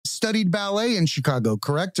studied ballet in Chicago,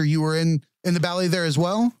 correct? Or you were in the ballet there as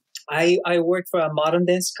well? I work for a modern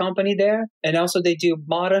dance company there, and also they do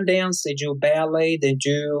modern dance, they do ballet, they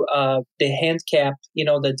do the handicapped,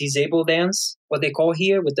 the disabled dance, what they call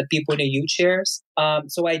here with the people in the U chairs.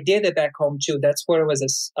 So I did it back home too. That's where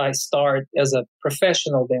I started as a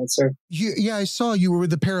professional dancer. Yeah, I saw you were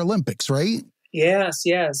with the Paralympics, right? Yes.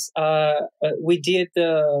 We did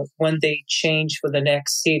when they changed for the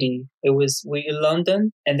next city. It was in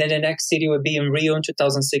London, and then the next city would be in Rio in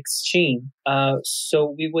 2016.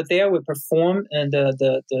 So we were there. We performed, and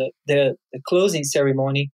the closing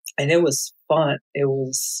ceremony, and it was fun. It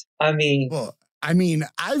was. Well,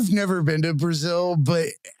 I've never been to Brazil, but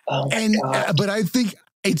I think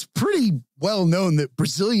it's pretty well known that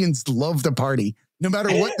Brazilians love to party. No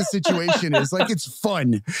matter what the situation is, like it's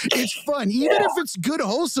fun. It's fun. Even if it's good,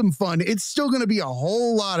 wholesome fun, it's still going to be a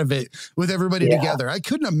whole lot of it with everybody together. I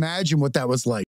couldn't imagine what that was like.